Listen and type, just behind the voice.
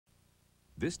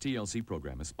This TLC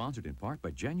program is sponsored in part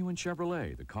by genuine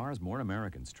Chevrolet, the cars more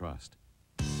Americans trust.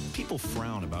 People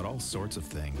frown about all sorts of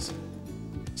things.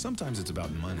 Sometimes it's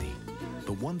about money,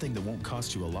 but one thing that won't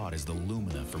cost you a lot is the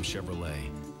Lumina from Chevrolet.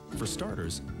 For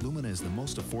starters, Lumina is the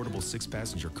most affordable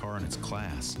 6-passenger car in its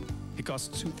class. It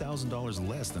costs $2,000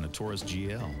 less than a Taurus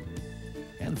GL.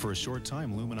 And for a short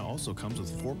time, Lumina also comes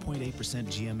with 4.8%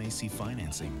 GMAC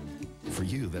financing. For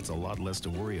you, that's a lot less to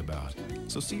worry about.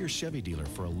 So see your Chevy dealer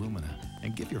for a Lumina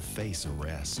and give your face a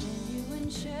rest.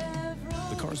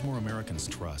 The cars more Americans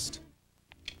trust.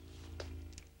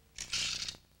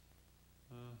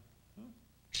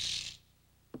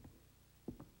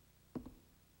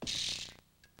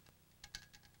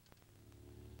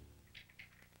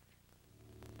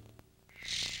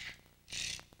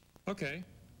 Okay,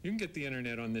 you can get the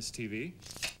internet on this TV.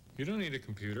 You don't need a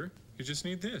computer. You just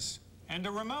need this. And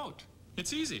a remote.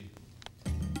 It's easy.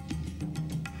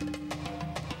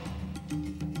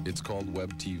 It's called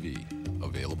WebTV.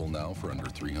 Available now for under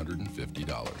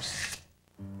 $350. This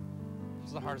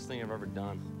is the hardest thing I've ever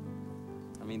done.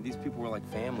 I mean, these people were like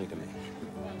family to me.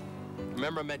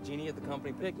 Remember I met Jeannie at the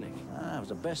company picnic? It was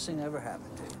the best thing that ever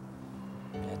happened to you.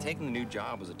 Yeah, taking the new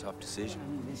job was a tough decision.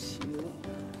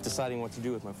 Deciding what to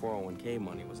do with my 401k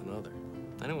money was another.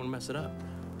 I didn't want to mess it up.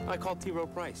 I called T. Rowe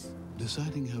Price.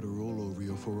 Deciding how to roll over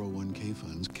your 401k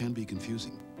funds can be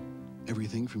confusing.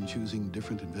 Everything from choosing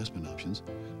different investment options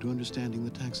to understanding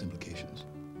the tax implications.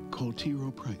 Call T.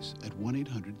 Rowe Price at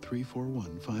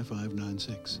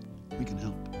 1-800-341-5596. We can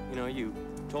help. You know, you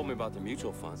told me about the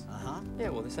mutual funds. Yeah,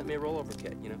 well, they sent me a rollover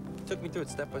kit, you know. Took me through it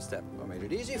step by step. Well, made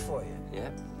it easy for you. Yeah,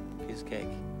 piece of cake.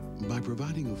 By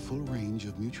providing a full range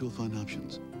of mutual fund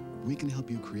options, we can help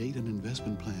you create an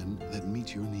investment plan that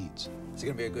meets your needs. It's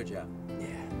going to be a good job. Yeah,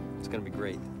 it's going to be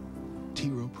great. T.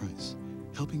 Rowe Price,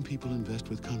 helping people invest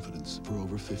with confidence for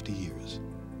over 50 years.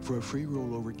 For a free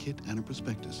rollover kit and a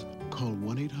prospectus, call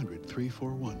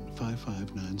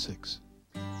 1-800-341-5596.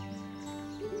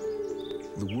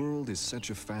 The world is such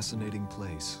a fascinating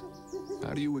place.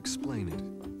 How do you explain it?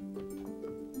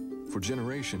 For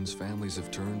generations, families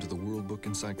have turned to the World Book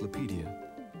Encyclopedia.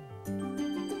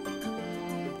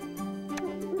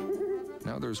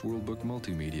 Now there's World Book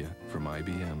Multimedia from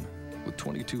IBM, with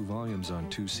 22 volumes on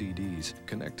 2 CDs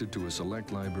connected to a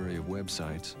select library of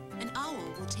websites. An owl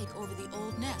will take over the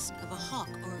old nest of a hawk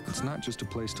or a crow. It's not just a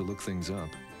place to look things up,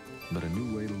 but a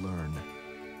new way to learn.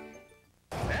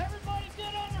 Everybody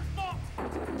get on their stuff!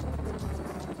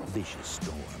 Vicious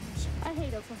storms. I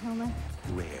hate Oklahoma.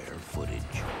 Rare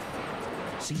footage.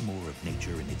 See more of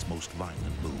nature in its most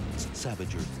violent moods.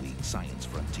 Savage Earthly Science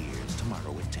Frontiers,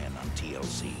 tomorrow at 10 on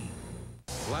TLC.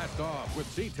 Blast off with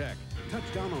C-Tech.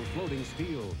 Touchdown on floating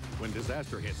steel. When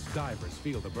disaster hits, divers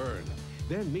feel the burn.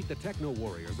 Then meet the techno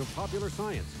warriors of popular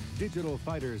science, digital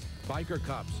fighters, biker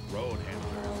cops, road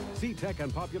handlers. C-Tech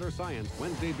and Popular Science,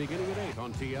 Wednesday beginning at 8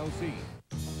 on TLC.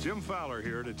 Jim Fowler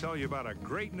here to tell you about a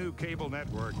great new cable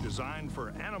network designed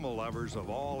for animal lovers of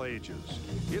all ages.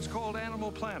 It's called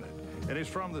Animal Planet, and it's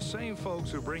from the same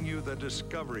folks who bring you the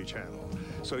Discovery Channel.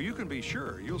 So you can be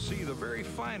sure you'll see the very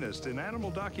finest in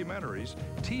animal documentaries,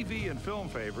 TV and film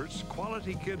favorites,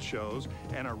 quality kids shows,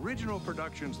 and original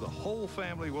productions the whole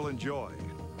family will enjoy.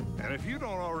 And if you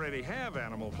don't already have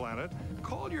Animal Planet,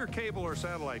 call your cable or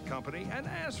satellite company and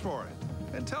ask for it.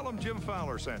 And tell them Jim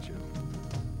Fowler sent you.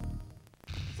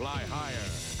 Fly higher,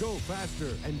 go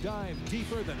faster, and dive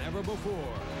deeper than ever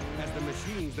before as the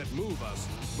machines that move us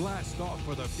blast off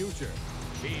for the future.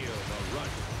 Feel the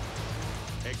rush.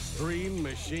 Extreme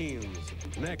Machines,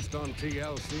 next on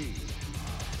TLC.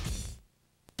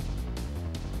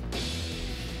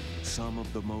 Some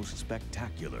of the most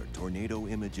spectacular tornado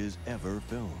images ever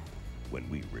filmed when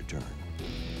we return.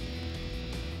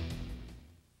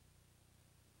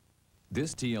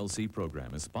 This TLC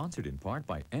program is sponsored in part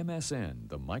by MSN,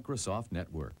 the Microsoft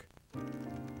Network.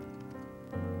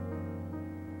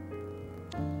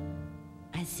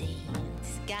 I see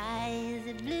skies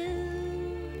are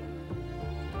blue,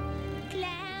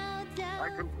 clouds are I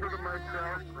consider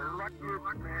myself the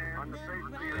luckiest man on the face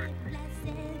of the earth.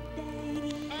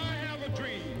 I have a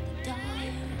dream.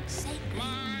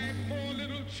 My poor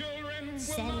little children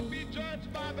will not be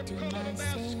judged by the color of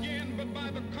their skin, but by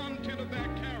the content of their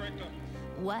character.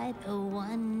 What a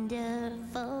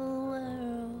wonderful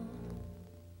world.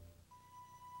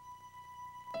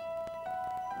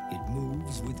 It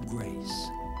moves with grace,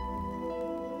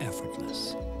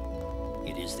 effortless.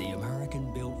 It is the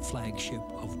American-built flagship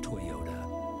of Toyota.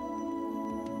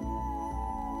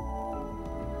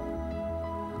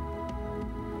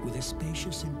 With a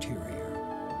spacious interior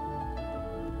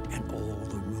and all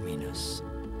the roominess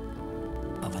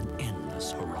of an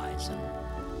endless horizon.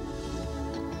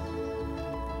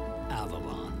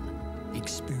 Avalon.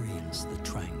 Experience the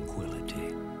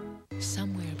tranquility.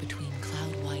 Somewhere between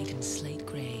cloud white and slate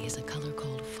gray is a color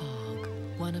called fog.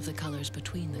 One of the colors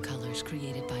between the colors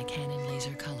created by Canon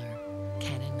Laser Color.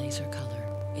 Canon Laser Color.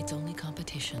 Its only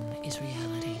competition is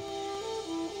reality.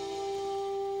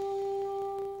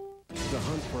 The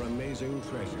hunt for amazing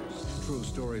treasures, true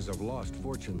stories of lost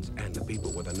fortunes, and the people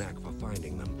with a knack for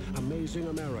finding them. Amazing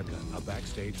America, a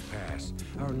backstage pass.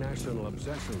 Our national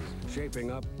obsessions, shaping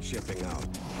up, shipping out.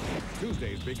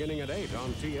 Tuesdays beginning at 8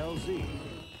 on TLC.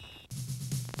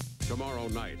 Tomorrow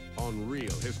night on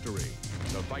Real History,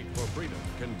 the fight for freedom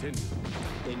continues.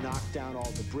 They knock down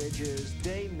all the bridges.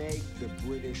 They make the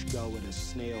British go at a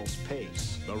snail's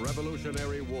pace. The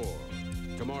Revolutionary War,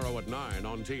 tomorrow at 9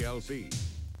 on TLC.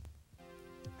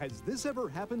 Has this ever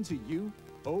happened to you?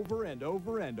 Over and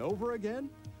over and over again?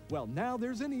 Well, now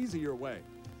there's an easier way.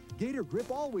 Gator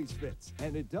Grip always fits,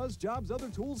 and it does jobs other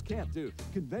tools can't do.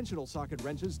 Conventional socket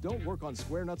wrenches don't work on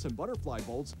square nuts and butterfly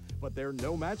bolts, but they're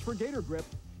no match for Gator Grip.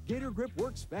 Gator Grip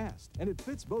works fast, and it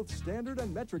fits both standard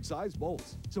and metric size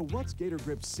bolts. So what's Gator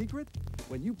Grip's secret?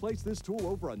 When you place this tool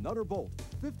over a nut or bolt,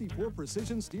 54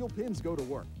 precision steel pins go to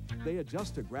work. They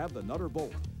adjust to grab the nut or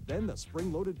bolt. Then the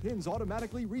spring-loaded pins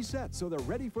automatically reset so they're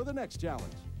ready for the next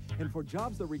challenge. And for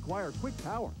jobs that require quick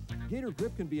power, Gator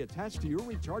Grip can be attached to your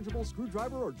rechargeable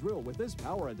screwdriver or drill with this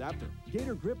power adapter.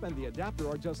 Gator Grip and the adapter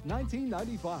are just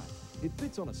 $19.95. It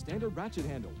fits on a standard ratchet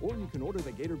handle, or you can order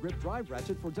the Gator Grip drive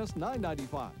ratchet for just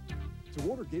 $9.95. To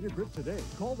order Gator Grip today,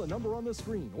 call the number on the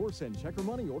screen or send check or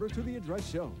money order to the address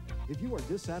shown. If you are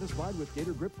dissatisfied with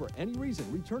Gator Grip for any reason,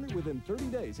 return it within 30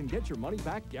 days and get your money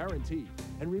back guaranteed.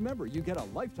 And remember, you get a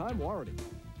lifetime warranty.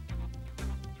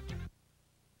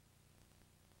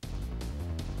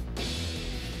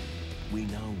 We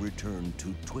now return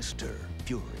to Twister,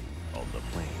 Fury on the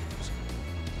Plains.